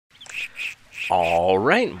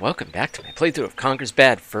Alright, welcome back to my playthrough of Conker's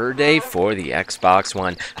Bad Fur Day for the Xbox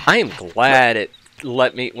One. I am glad it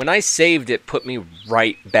let me, when I saved it, put me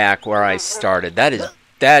right back where I started.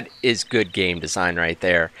 That is good game design right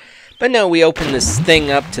there. But no, we opened this thing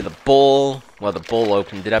up to the bull. Well, the bull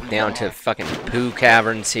opened it up down to fucking poo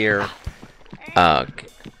caverns here. I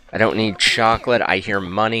don't need chocolate, I hear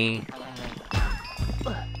money.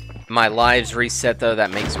 My lives reset though,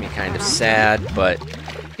 that makes me kind of sad, but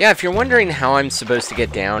yeah, if you're wondering how I'm supposed to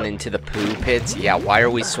get down into the poo pits, yeah, why are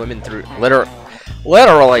we swimming through,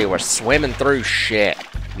 literally we're swimming through shit.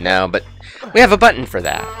 No, but we have a button for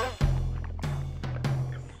that.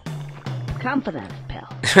 Confidence pill.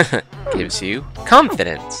 Gives you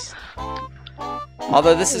confidence.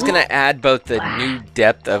 Although this is gonna add both the new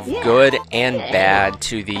depth of good and bad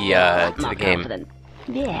to the game.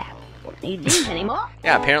 Yeah, won't need these anymore.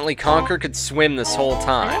 Yeah, apparently Conker could swim this whole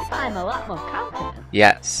time. If I'm a lot more confident,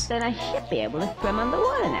 yes. then I should be able to swim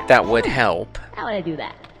underwater now. That would help. How would I do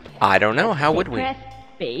that? I don't know. How would we? Press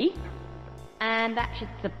B, and that should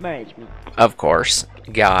submerge me. Of course.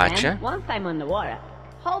 Gotcha. And once I'm underwater,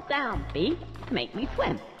 hold down B to make me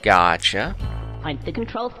swim. Gotcha. Point the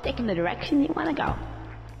control stick in the direction you want to go.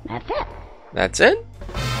 That's it. That's it?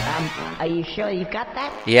 Are you sure you've got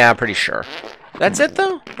that? Yeah, pretty sure. That's it,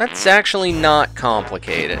 though? That's actually not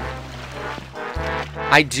complicated.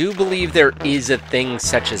 I do believe there is a thing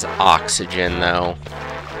such as oxygen, though.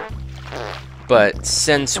 But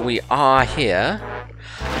since we are here,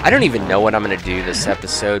 I don't even know what I'm going to do this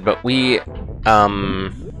episode, but we,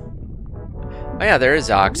 oh yeah, there is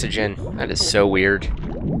oxygen. That is so weird.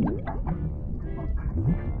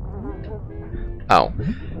 Oh.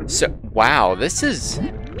 So, wow, this is...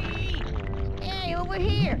 Hey, over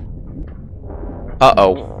here.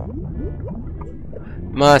 Uh-oh.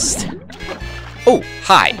 Must... Oh,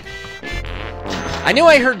 hi. I knew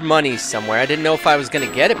I heard money somewhere. I didn't know if I was going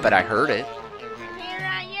to get it, but I heard it. Here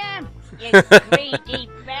I am, you greedy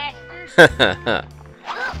bastard.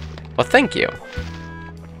 Well, thank you.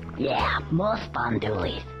 Yeah, more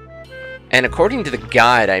spondoolies. And according to the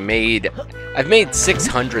guide I've made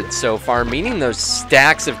 600 so far, meaning those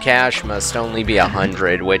stacks of cash must only be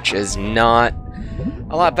 100, which is not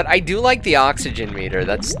a lot. But I do like the oxygen meter.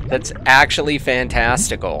 That's actually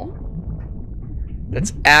fantastical.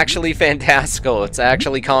 That's actually fantastical. It's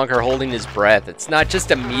actually Conker holding his breath. It's not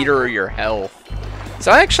just a meter of your health.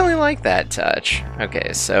 So I actually like that touch.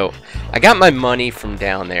 Okay, so I got my money from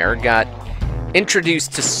down there. Got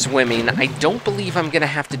introduced to swimming. I don't believe I'm gonna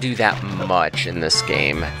have to do that much in this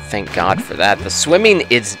game. Thank God for that. The swimming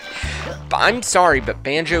is... I'm sorry, but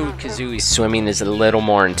Banjo-Kazooie's swimming is a little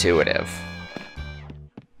more intuitive.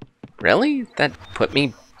 Really? That put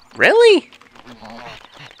me... Really?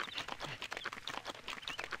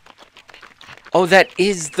 Oh, that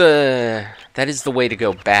is the way to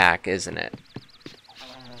go back, isn't it?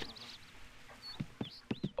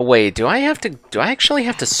 Oh, wait, do I actually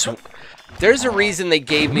have to swim? There's a reason they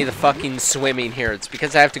gave me the fucking swimming here. It's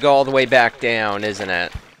because I have to go all the way back down, isn't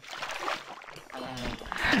it?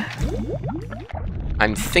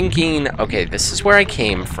 I'm thinking, okay, this is where I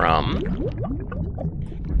came from.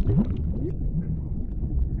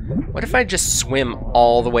 What if I just swim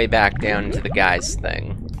all the way back down to the guy's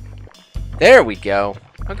thing? There we go.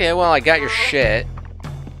 Okay, well, I got your shit.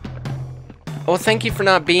 Oh, thank you for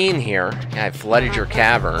not being here. Yeah, I flooded your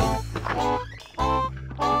cavern.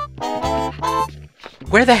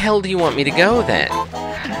 Where the hell do you want me to go, then?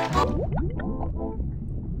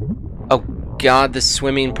 Oh, God, the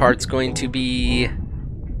swimming part's going to be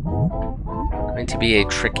a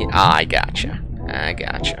tricky... Ah, I gotcha. I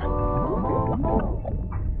gotcha.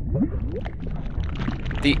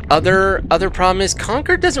 The other problem is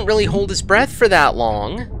Conker doesn't really hold his breath for that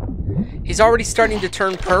long. He's already starting to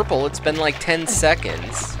turn purple. It's been like 10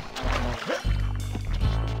 seconds.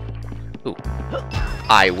 Ooh.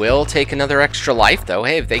 I will take another extra life, though.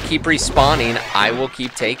 Hey, if they keep respawning, I will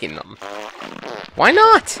keep taking them. Why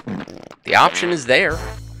not? The option is there.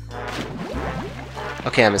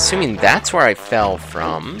 Okay, I'm assuming that's where I fell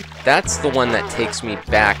from. That's the one that takes me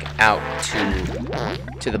back out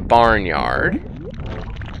to the barnyard.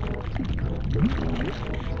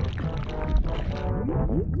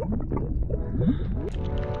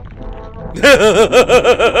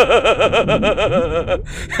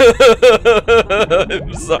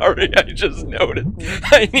 I'm sorry, I just noticed.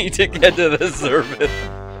 I need to get to the surface.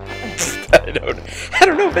 I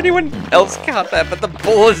don't know if anyone else caught that, but the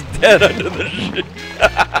bull is dead under the shit.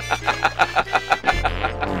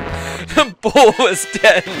 The bull was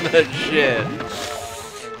dead in the shit.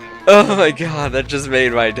 Oh my God, that just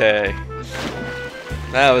made my day.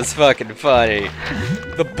 That was fucking funny.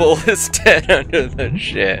 The bull is dead under the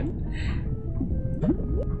shit.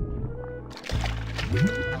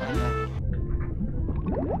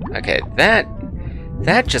 Okay,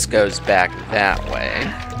 that just goes back that way.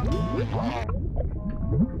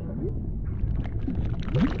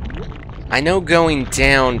 I know going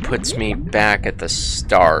down puts me back at the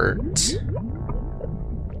start.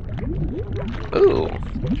 Ooh.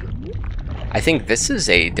 I think this is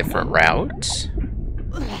a different route.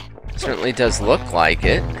 Certainly does look like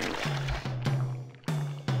it.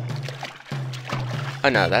 Oh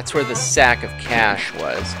no, that's where the sack of cash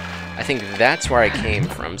was. I think that's where I came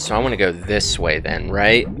from, so I want to go this way then,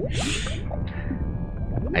 right?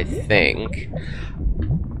 I think.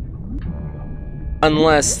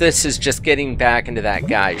 Unless this is just getting back into that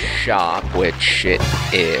guy's shop, which it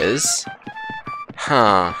is.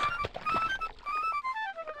 Huh.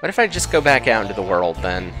 What if I just go back out into the world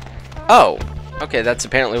then? Oh! Okay, that's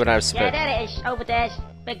apparently what I was supposed to... Yeah, there it is. Over there's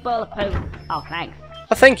big ball of poo. Oh, thanks.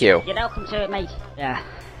 Oh, thank you. You're welcome to it, mate. Yeah,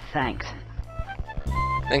 thanks.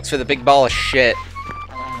 Thanks for the big ball of shit.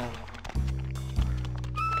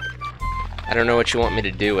 I don't know what you want me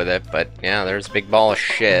to do with it, but yeah, there's a big ball of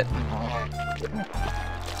shit.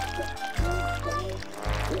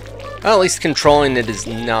 Well, at least controlling it is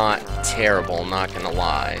not terrible, not gonna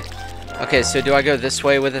lie. Okay, so do I go this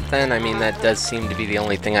way with it then? I mean, that does seem to be the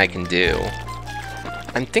only thing I can do.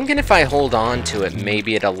 I'm thinking if I hold on to it,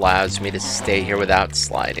 maybe it allows me to stay here without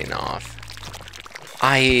sliding off.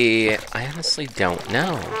 I honestly don't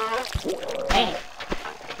know.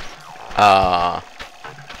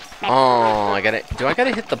 Oh, do I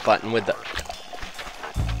gotta hit the button with the...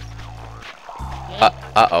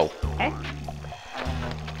 Uh-oh.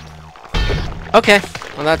 Okay,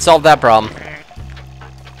 well that solved that problem.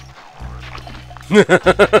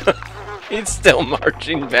 He's still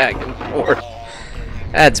marching back and forth.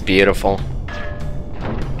 That's beautiful.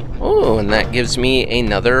 Oh, and that gives me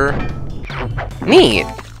another... Neat!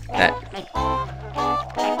 That...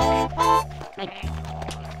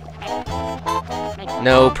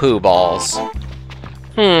 No poo balls.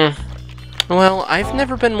 Well, I've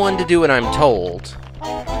never been one to do what I'm told.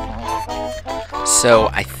 So,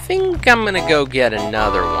 I think I'm gonna go get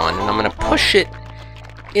another one, and I'm gonna push it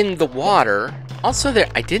in the water. Also,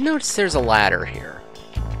 I did notice there's a ladder here.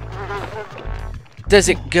 Does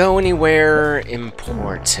it go anywhere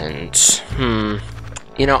important?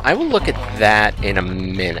 You know, I will look at that in a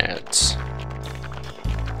minute.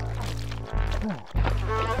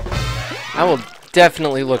 I will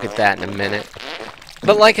definitely look at that in a minute.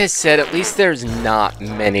 But like I said, at least there's not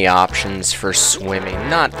many options for swimming.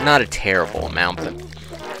 Not a terrible amount, but...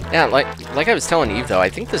 Yeah, like I was telling Eve, though, I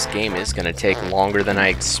think this game is going to take longer than I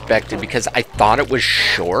expected, because I thought it was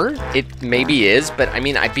short. It maybe is, but I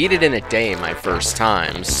mean, I beat it in a day my first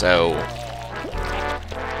time, so...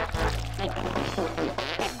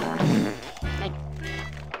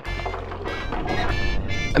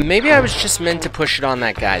 Maybe I was just meant to push it on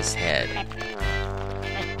that guy's head.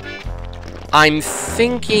 I'm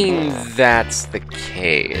thinking that's the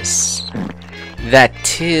case.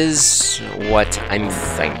 That is what I'm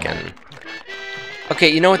thinking. Okay,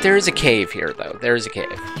 you know what? There is a cave here, though. There is a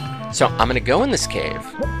cave. So I'm gonna go in this cave.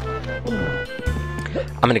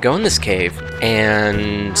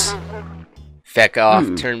 And... feck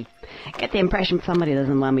off, turn... Get the impression somebody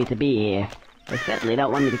doesn't want me to be here. They certainly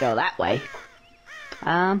don't want me to go that way.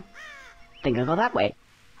 Think I'll go that way.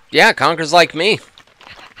 Yeah, Conker's like me.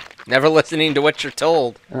 Never listening to what you're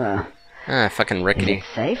told. Fucking rickety. Is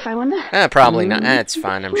it safe, I wonder? Probably not. It's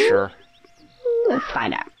fine, I'm sure. Let's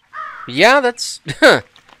find out. Yeah, that's...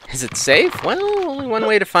 Is it safe? Well, only one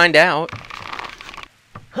way to find out.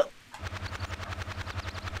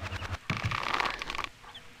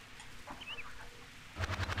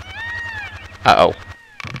 Uh-oh.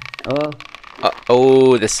 Oh.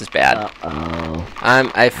 Oh, this is bad. Uh-oh.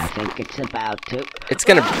 I think it's about to. It's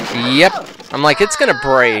gonna... Yep. I'm like, it's gonna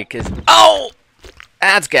break. Oh!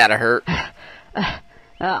 That's gotta hurt.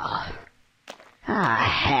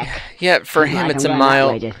 Heck. Yeah, for him it's a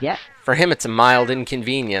mild... For him it's a mild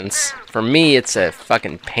inconvenience. For me, it's a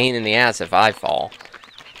fucking pain in the ass if I fall.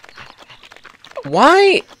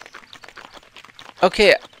 Why?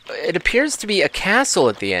 Okay, it appears to be a castle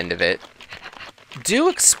at the end of it. Do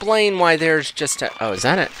explain why there's just a... Oh, is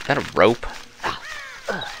that a rope?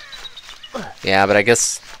 Yeah, but I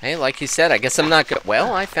guess... Hey, like you said, I guess I'm not good.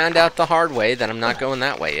 Well, I found out the hard way that I'm not going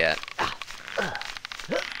that way yet.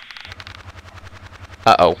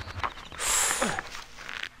 Uh-oh.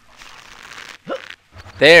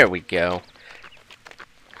 There we go.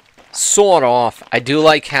 Sort off. I do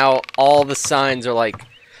like how all the signs are like...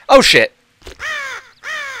 Oh, shit!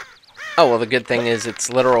 Oh, well, the good thing is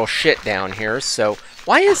it's literal shit down here, so...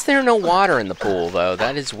 Why is there no water in the pool, though?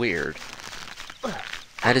 That is weird.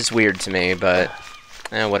 That is weird to me, but...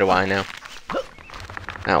 what do I know?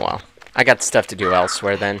 Oh, well. I got stuff to do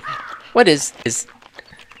elsewhere, then. What is...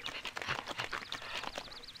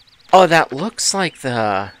 Oh, that looks like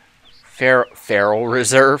the... Feral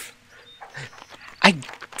Reserve? I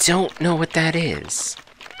don't know what that is.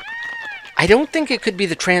 I don't think it could be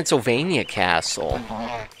the Transylvania Castle.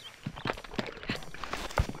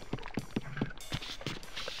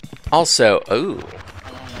 Also, ooh.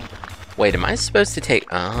 Wait, am I supposed to take...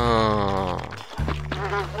 Oh.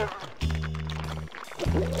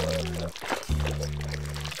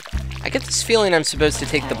 I get this feeling I'm supposed to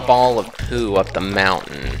take the ball of poo up the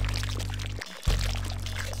mountain.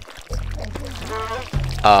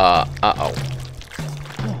 Uh-oh.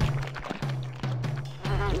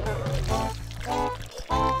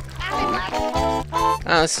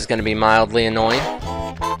 Oh, this is gonna be mildly annoying.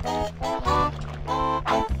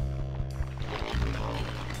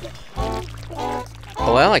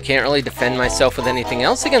 Well, I can't really defend myself with anything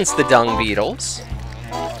else against the dung beetles.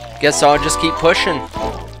 Guess I'll just keep pushing.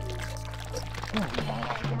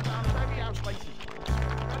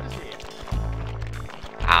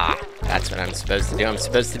 Ah, that's what I'm supposed to do. I'm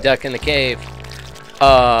supposed to duck in the cave.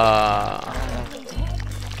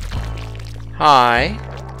 Hi.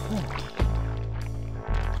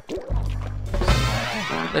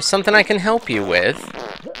 There's something I can help you with.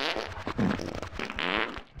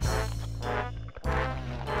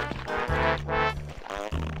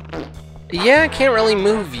 Yeah, I can't really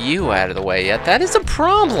move you out of the way yet. That is a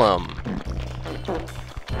problem.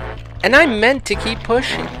 And I meant to keep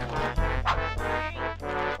pushing.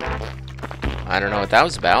 I don't know what that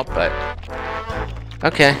was about, but...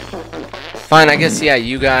 Okay. Fine, I guess, yeah,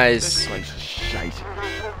 you guys...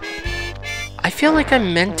 I feel like I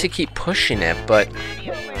meant to keep pushing it, but...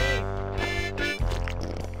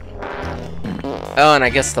 Oh, and I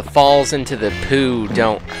guess the falls into the poo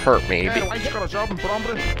don't hurt me.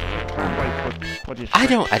 I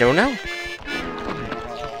don't know.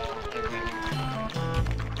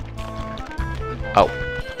 Oh.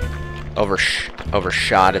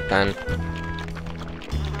 Overshot it then.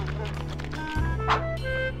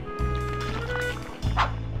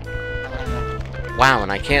 Wow,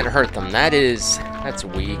 and I can't hurt them. That's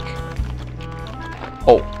weak.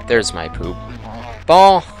 Oh, there's my poop.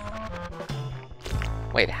 Ball.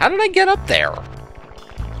 Wait, how did I get up there?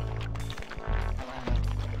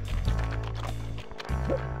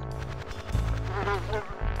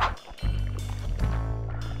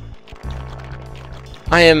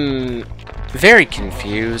 I am very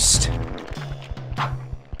confused.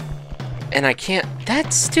 And I can't...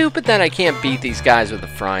 That's stupid that I can't beat these guys with a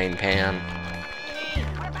frying pan.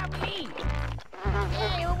 What about me?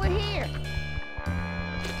 Hey, over here.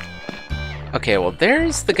 Okay, well,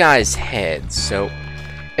 there's the guy's head, so...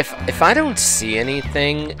 If I don't see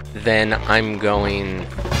anything, then I'm going...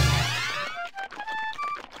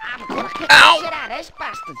 Ow! Get out of this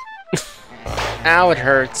bastard. Ow, it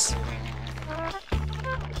hurts.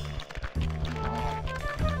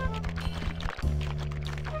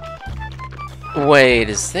 Wait,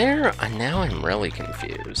 is there... now I'm really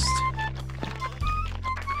confused.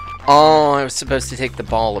 Oh, I was supposed to take the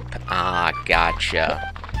ball of... Ah, gotcha.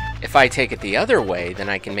 If I take it the other way, then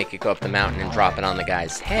I can make it go up the mountain and drop it on the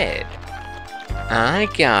guy's head. I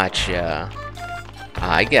gotcha.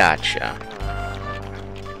 I gotcha.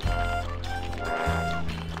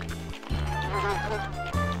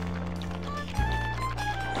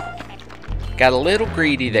 Got a little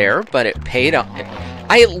greedy there, but it paid off.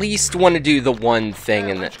 I at least want to do the one thing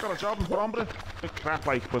in the...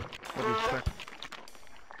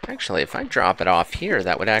 Actually, if I drop it off here,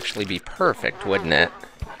 that would actually be perfect, wouldn't it?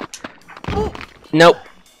 Nope.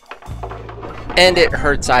 And it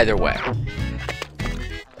hurts either way.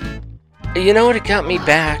 You know what? It got me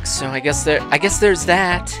back, so I guess there's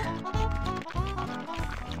that.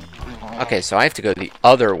 Okay, so I have to go the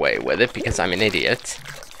other way with it because I'm an idiot.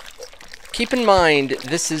 Keep in mind,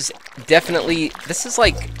 this is definitely... This is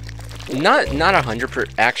like... Not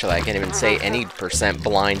 100%... Actually, I can't even say any %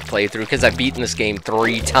 blind playthrough because I've beaten this game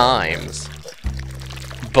 3 times.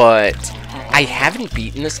 But... I haven't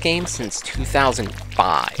beaten this game since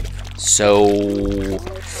 2005, so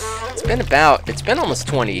it's been almost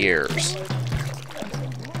 20 years.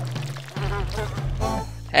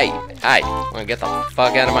 Hey, hi, wanna get the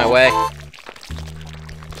fuck out of my way?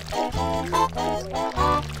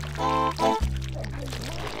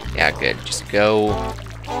 Yeah, good, just go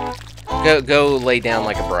lay down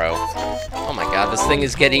like a bro. Oh my god, this thing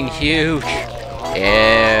is getting huge.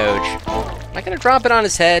 Huge. Am I gonna drop it on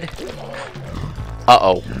his head?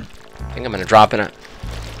 Uh-oh. I think I'm gonna drop in a...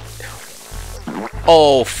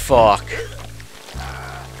 Oh, fuck.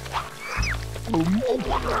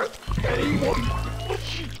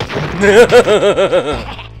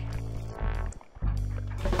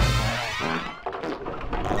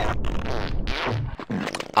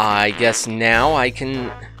 I guess now I can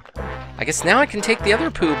take the other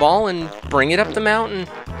poo ball and bring it up the mountain.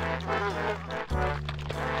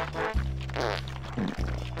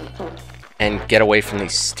 And get away from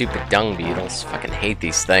these stupid dung beetles. Fucking hate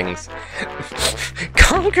these things.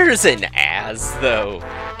 Conker's an ass, though.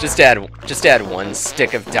 Just add one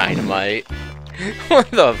stick of dynamite. What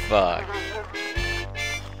the fuck?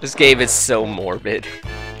 This game is so morbid.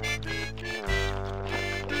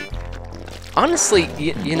 Honestly,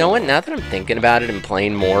 you know what? Now that I'm thinking about it and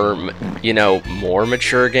playing more, you know, more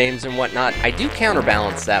mature games and whatnot, I do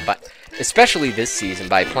counterbalance that, but especially this season,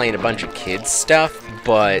 by playing a bunch of kids stuff.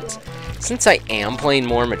 But since I am playing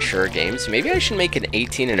more mature games, maybe I should make an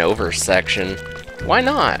 18 and over section. Why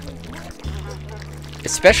not?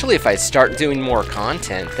 Especially if I start doing more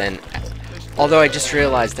content, then... Although I just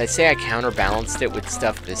realized, I say I counterbalanced it with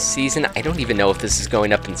stuff this season. I don't even know if this is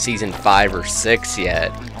going up in Season 5 or 6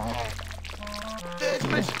 yet.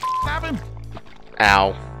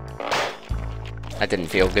 Ow. That didn't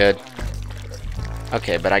feel good.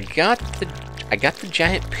 Okay, but I got the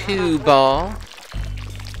giant poo ball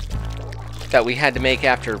that we had to make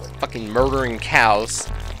after fucking murdering cows.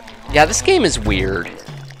 Yeah, this game is weird.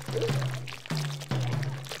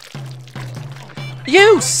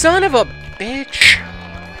 You son of a bitch!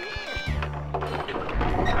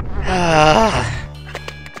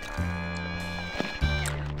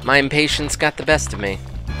 My impatience got the best of me.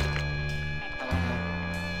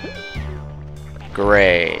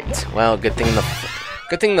 Great. Well, good thing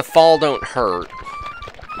the fall don't hurt.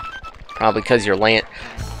 Probably because you're land.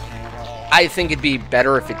 I think it'd be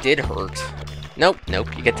better if it did hurt. Nope,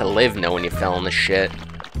 nope. You get to live knowing you fell in the shit.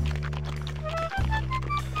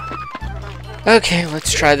 Okay,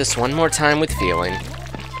 let's try this one more time with feeling.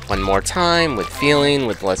 One more time with feeling,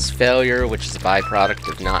 with less failure, which is a byproduct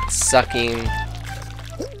of not sucking.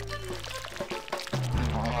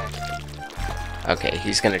 Okay,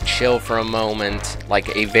 he's gonna chill for a moment,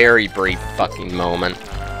 like a very brief fucking moment.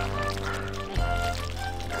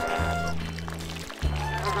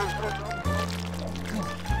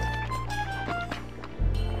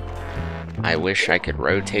 I wish I could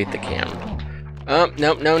rotate the camera. Oh,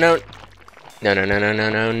 no, no, no. No, no, no, no, no,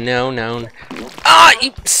 no, no, no. Ah,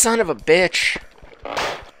 you son of a bitch.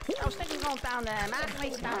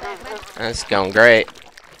 That's going great.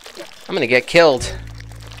 I'm gonna get killed.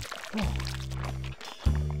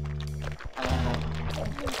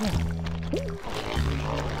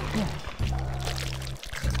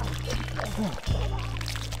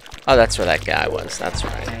 Oh, that's where that guy was. That's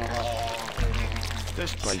right.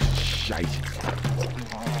 This place is shite.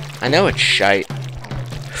 I know it's shite.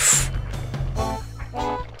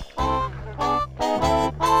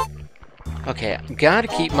 Okay, gotta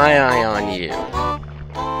keep my eye on you.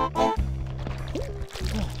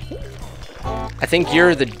 I think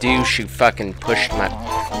you're the douche who fucking pushed my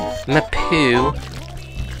poo.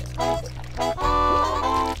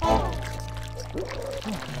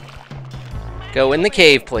 Go in the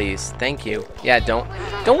cave, please. Thank you. Yeah, don't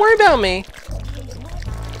worry about me.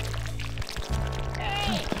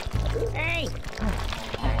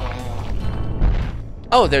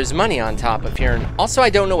 Oh, there's money on top of here, and also I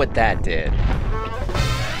don't know what that did.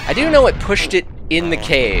 I do know it pushed it in the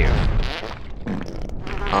cave.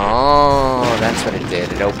 Oh, that's what it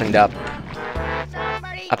did. It opened up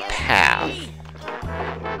a path.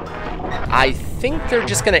 I think they're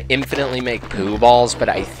just gonna infinitely make poo balls, but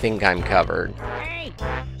I think I'm covered.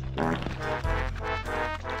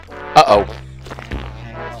 Uh-oh.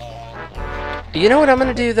 You know what I'm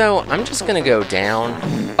gonna do, though? I'm just gonna go down.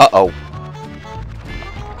 Uh-oh.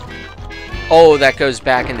 Oh, that goes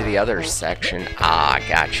back into the other section. Ah,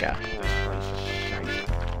 gotcha.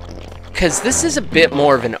 Because this is a bit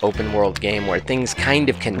more of an open world game where things kind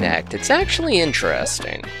of connect. It's actually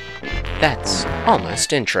interesting. That's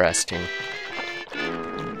almost interesting.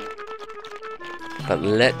 But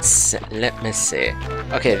let me see.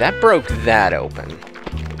 Okay, that broke that open.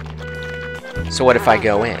 So what if I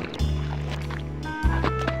go in?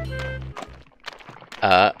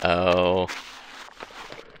 Uh-oh.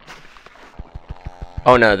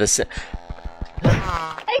 Oh no, this... Hey,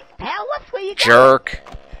 pal, what's where you Jerk.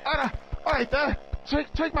 Alright there.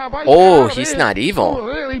 Take my bike. Oh, he's not evil. Oh,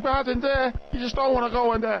 really bad in there. You just don't want to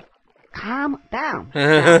go in there. Calm down. Calm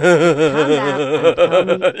down and tell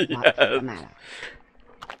me what's the matter.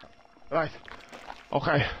 Right.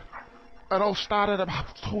 Okay. It all started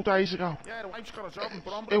about 2 days ago. Yeah, the wife's got a job,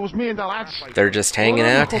 but it was me and the lads. They're just hanging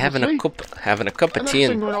out, having a cup of And tea.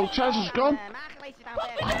 next thing we know, Chaz is gone.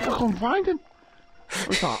 I couldn't find him.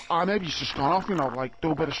 We thought, maybe he's just gone off, you know, like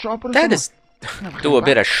do a bit of shopping. That is, do a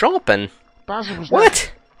bit of shopping. Basil was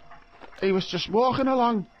What? there. He was just walking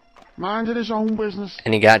along, minding his own business.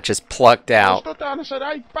 And he got just plucked I out. stood down and said,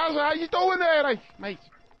 "Hey, Basil, how you doing there, hey, mate?"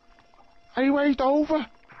 And he waved over.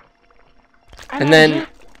 And then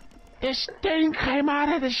this thing came out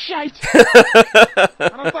of the shite. And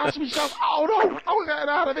I thought to myself, oh no, I'm getting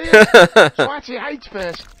out of here. So I actually ate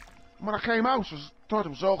first. When I came out, thought it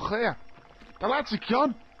was all clear. The lads are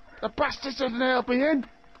gone. The bastards have nailed me in.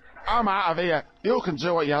 I'm out of here. You can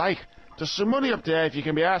do what you like. There's some money up there if you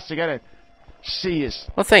can be asked to get it. See yous.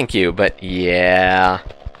 Well, thank you, but yeah.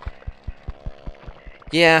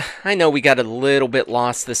 Yeah, I know we got a little bit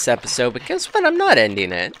lost this episode, but guess what? I'm not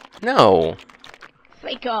ending it. No.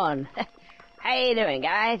 Sweet corn. How you doing,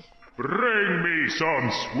 guys? Bring me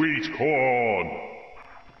some sweet corn.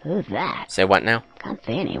 Who's that? Say what now? Can't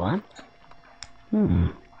see anyone.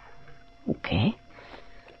 Okay.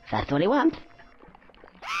 If that's what he wants.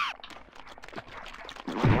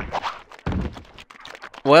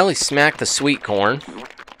 Well, he smacked the sweet corn.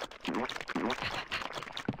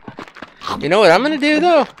 You know what I'm gonna do,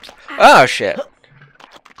 though? Oh, shit.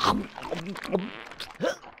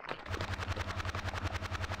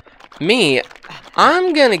 Me,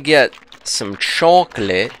 I'm gonna get some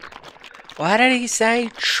chocolate. What did he say?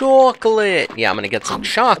 Chocolate! Yeah, I'm gonna get some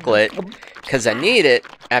chocolate, because I need it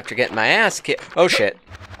after getting my ass kicked. Oh, shit.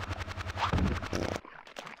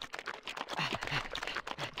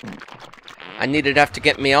 I need it after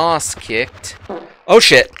getting my ass kicked. Oh,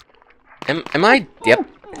 shit. Am I? Yep.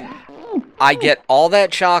 I get all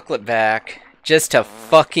that chocolate back just to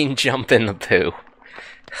fucking jump in the poo.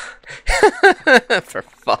 For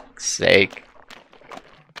fuck's sake.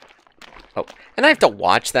 Oh, and I have to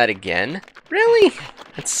watch that again? Really?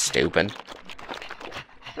 That's stupid.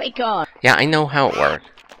 Sweet corn. Yeah, I know how it works.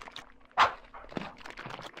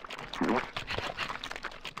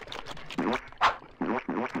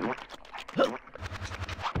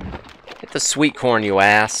 Get the sweet corn, you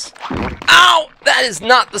ass. Ow! That is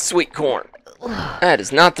not the sweet corn. That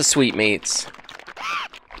is not the sweetmeats.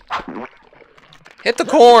 Hit the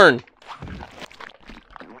corn!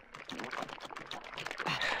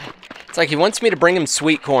 It's like he wants me to bring him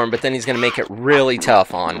sweet corn, but then he's gonna make it really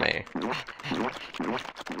tough on me.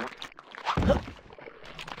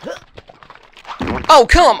 Oh,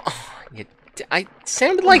 come! I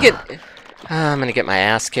sounded like it. I'm gonna get my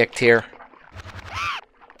ass kicked here.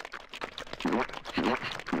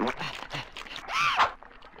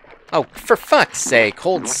 Oh, for fuck's sake,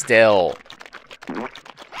 hold still.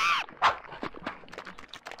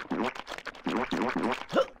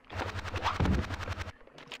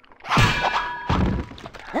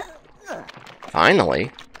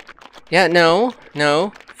 Finally. Yeah, no.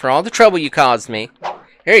 For all the trouble you caused me.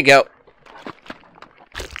 Here you go.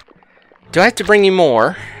 Do I have to bring you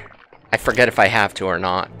more? I forget if I have to or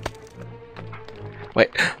not.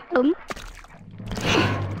 Wait.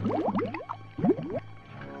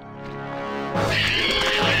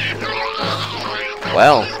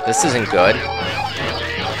 Well, this isn't good.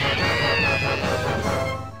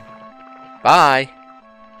 Bye.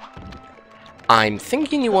 I'm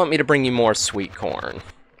thinking you want me to bring you more sweet corn.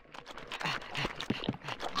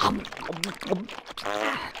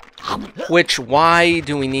 Which, why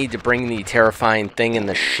do we need to bring the terrifying thing in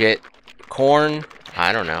the shit corn?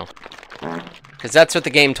 I don't know. Because that's what the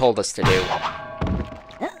game told us to do.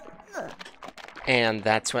 And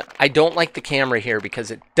that's what... I don't like the camera here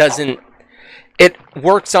because it doesn't... It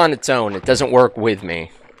works on its own. It doesn't work with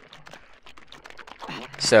me.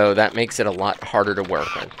 So that makes it a lot harder to work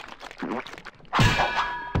with.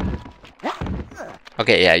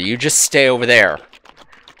 Okay, yeah, you just stay over there.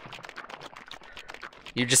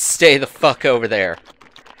 You just stay the fuck over there.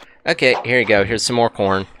 Okay, here you go. Here's some more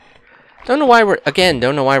corn. Don't know why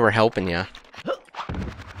we're helping you.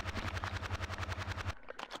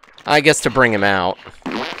 I guess to bring him out.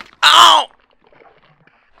 Ow!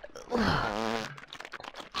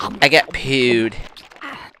 I get pooed.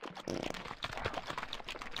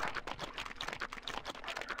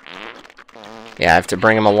 Yeah, I have to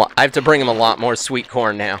bring him a lot. I have to bring him a lot more sweet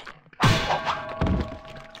corn now. I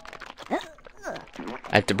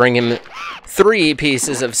have to bring him 3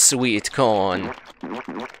 pieces of sweet corn.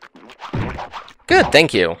 Good,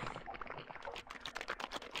 thank you.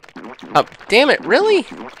 Oh, damn it, really?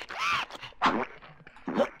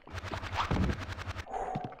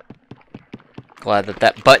 Glad that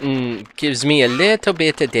that button gives me a little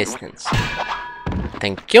bit of distance.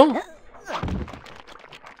 Thank you.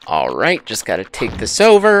 Alright, just gotta take this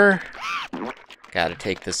over. Gotta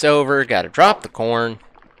take this over. Gotta drop the corn.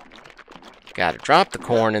 Gotta drop the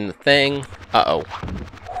corn in the thing. Uh-oh.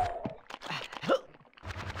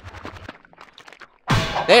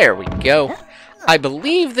 There we go. I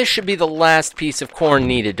believe this should be the last piece of corn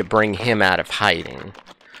needed to bring him out of hiding.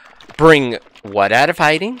 Bring what out of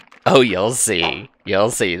hiding? Oh, you'll see.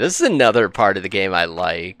 You'll see. This is another part of the game I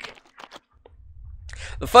like.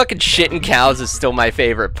 The fucking shitting cows is still my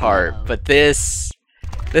favorite part, but this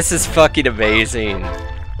is fucking amazing.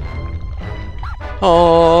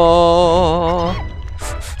 Oh,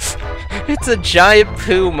 it's a giant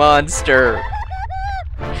poo monster.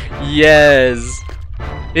 Yes,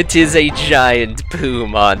 it is a giant poo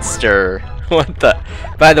monster. What the?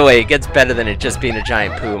 By the way, it gets better than it just being a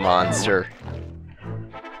giant poo monster.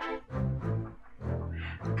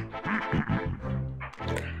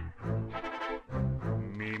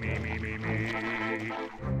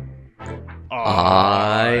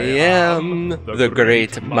 I am the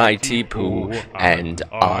great mighty Pooh, and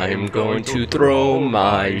I'm going to throw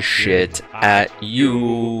my shit at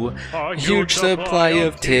you. A huge supply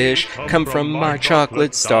of tish come from my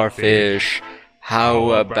chocolate starfish.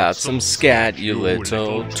 How about some scat, you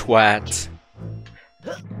little twat?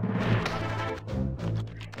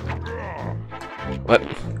 What?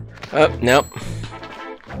 Oh, nope.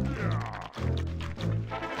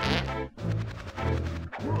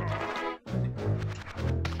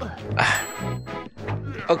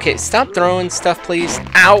 Okay, stop throwing stuff, please.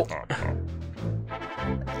 Ow!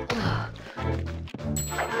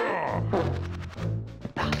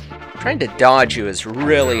 Trying to dodge you is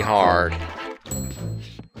really hard.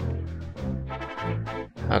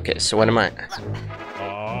 Okay, so what am I?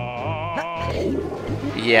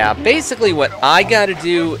 Yeah, basically what I gotta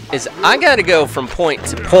do is I gotta go from point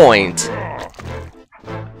to point.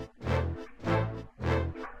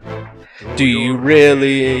 Do you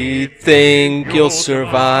really think you'll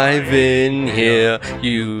survive in here?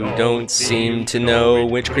 You don't seem to know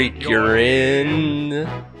which creek you're in.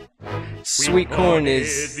 Sweet corn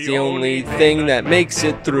is the only thing that makes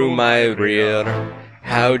it through my rear.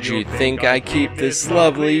 How'd you think I keep this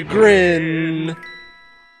lovely grin?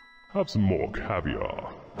 Have some more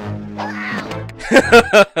caviar.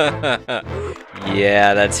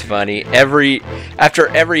 Yeah, that's funny. After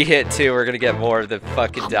every hit too, we're gonna get more of the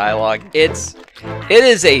fucking dialogue. It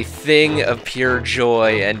is a thing of pure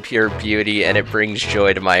joy and pure beauty, and it brings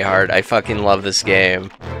joy to my heart. I fucking love this game.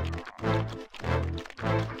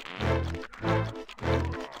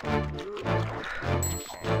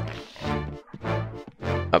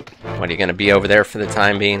 Oh, what are you gonna be over there for the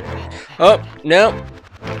time being? Oh, no.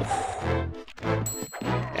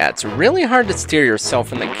 Yeah, it's really hard to steer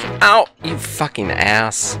yourself in the... Ow! You fucking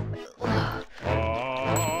ass.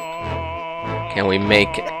 Can we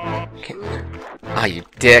make it? Ah, you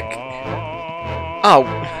dick. Oh,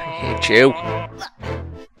 I hate you.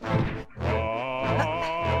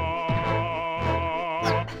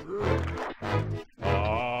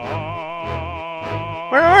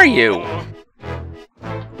 Where are you?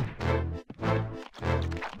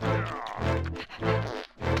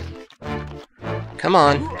 Come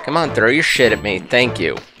on, throw your shit at me. Thank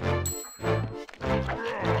you.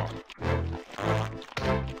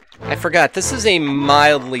 I forgot, this is a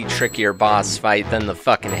mildly trickier boss fight than the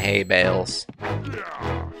fucking hay bales.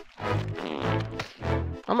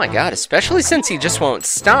 Oh my god, especially since he just won't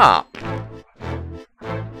stop.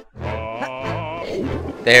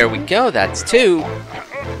 There we go, that's 2.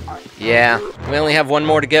 Yeah, we only have 1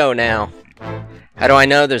 more to go now. How do I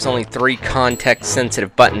know there's only 3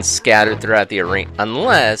 context-sensitive buttons scattered throughout the arena?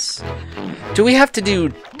 Unless... Do we have to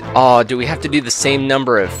do... Oh, do we have to do the same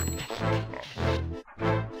number of...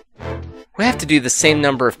 We have to do the same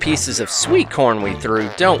number of pieces of sweet corn we threw,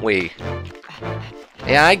 don't we?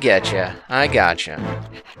 Yeah, I getcha. I gotcha.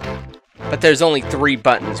 But there's only 3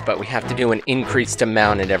 buttons, but we have to do an increased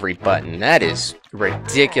amount at every button. That is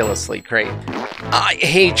ridiculously great. I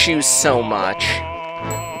hate you so much.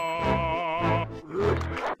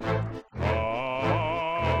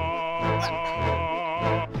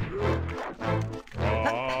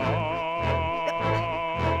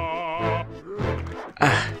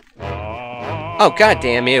 Oh,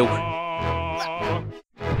 goddamn you. I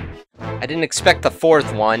didn't expect the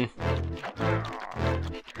 4th one.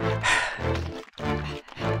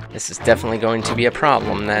 This is definitely going to be a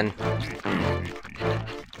problem, then.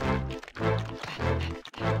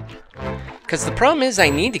 Because the problem is I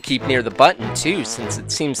need to keep near the button, too, since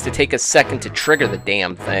it seems to take a second to trigger the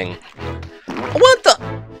damn thing. What the?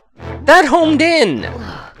 That homed in!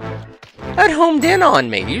 That homed in on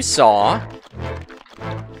me, you saw.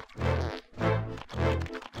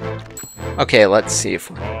 Okay, let's see if...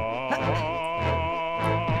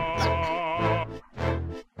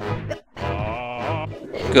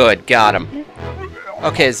 Good, got him.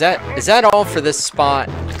 Okay, is that all for this spot?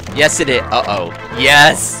 Yes, it is. Uh-oh.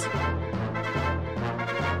 Yes!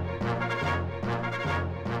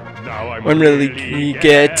 I'm really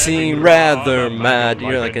getting rather mad.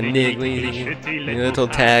 You're like a niggly little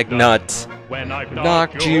tag nut.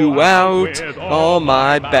 Knocked you out, all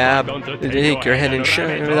my bab. Take your head and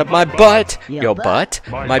shove it up my butt. Your butt,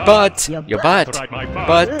 my butt, your butt,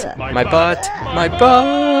 butt, my butt, my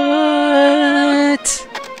butt.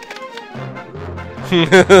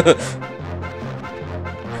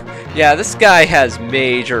 Yeah, this guy has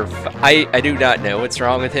major. I do not know what's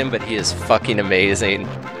wrong with him, but he is fucking amazing.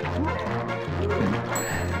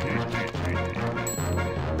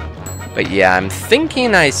 But yeah, I'm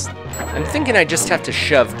thinking I just have to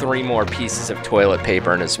shove 3 more pieces of toilet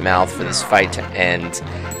paper in his mouth for this fight to end.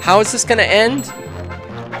 How is this gonna end?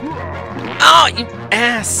 Oh, you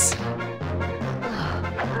ass!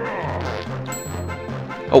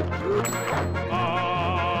 Oh.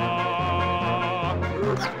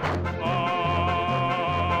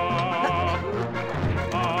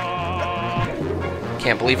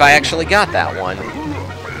 Can't believe I actually got that one.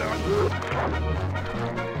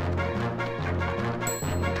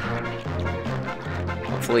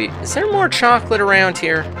 Hopefully, is there more chocolate around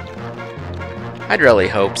here? I'd really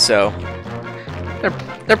hope so.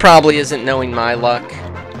 There probably isn't, knowing my luck.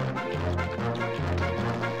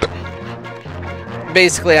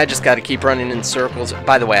 Basically, I just gotta keep running in circles.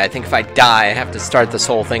 By the way, I think if I die, I have to start this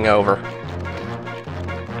whole thing over.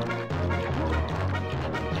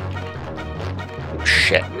 Oh,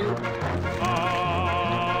 shit.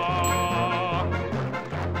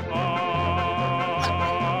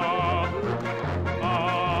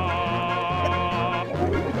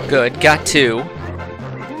 Good, got 2.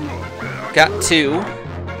 Got 2.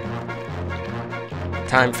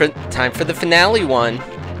 Time for the finale one.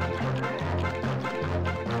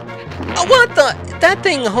 Oh, what the? That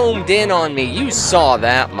thing homed in on me. You saw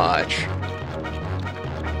that much.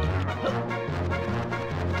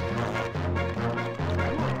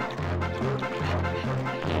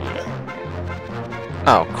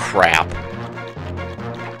 Oh, crap.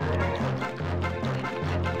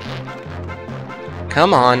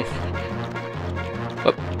 Come on.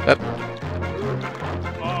 Up, up.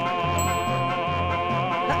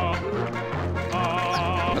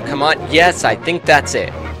 Oh, come on. Yes, I think that's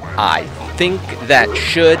it. I think that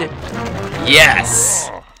should. Yes!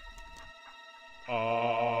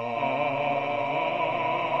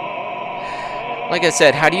 Like I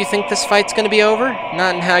said, how do you think this fight's gonna be over?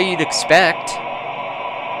 Not in how you'd expect.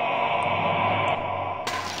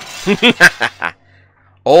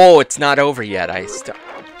 Oh, it's not over yet.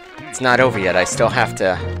 It's not over yet. I still have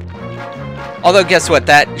to... Although, guess what?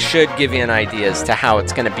 That should give you an idea as to how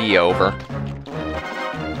it's going to be over.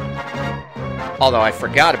 Although, I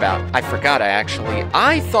forgot actually.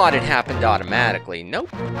 I thought it happened automatically.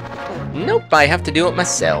 Nope. Nope, I have to do it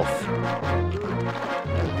myself.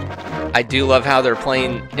 I do love how they're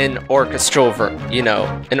playing an orchestral version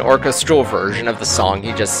of the song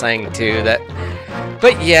he just sang, too.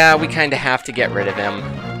 But yeah, we kind of have to get rid of him.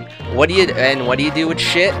 What do you do with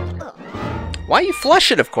shit? Why you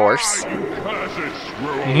flush it, of course.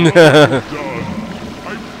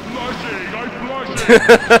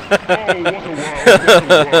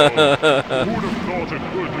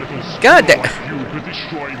 God damn.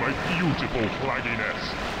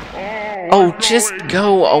 Oh, just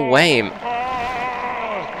go away. Ooh,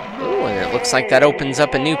 and it looks like that opens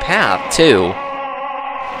up a new path, too.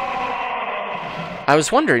 I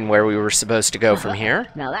was wondering where we were supposed to go from here.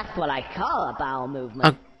 Now that's what I call a bowel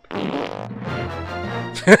movement.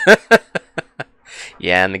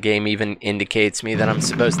 Yeah, and the game even indicates me that I'm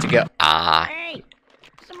supposed to go. Ah. Hey,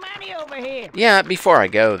 somebody over here. Yeah, before I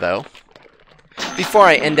go, though. Before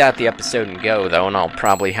I end out the episode and go, though, and I'll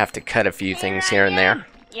probably have to cut a few things here and there.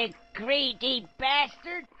 You greedy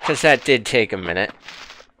bastard. Because that did take a minute.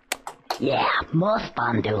 Yeah, more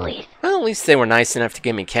spondoolies. Well, at least they were nice enough to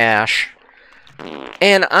give me cash.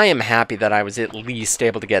 And I am happy that I was at least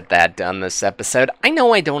able to get that done this episode. I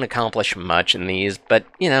know I don't accomplish much in these, but,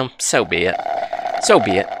 you know, so be it. So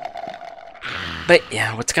be it. But,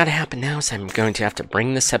 yeah, what's got to happen now is I'm going to have to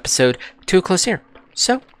bring this episode to a close here.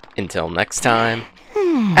 So, until next time,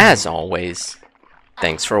 as always,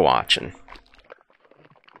 thanks for watching.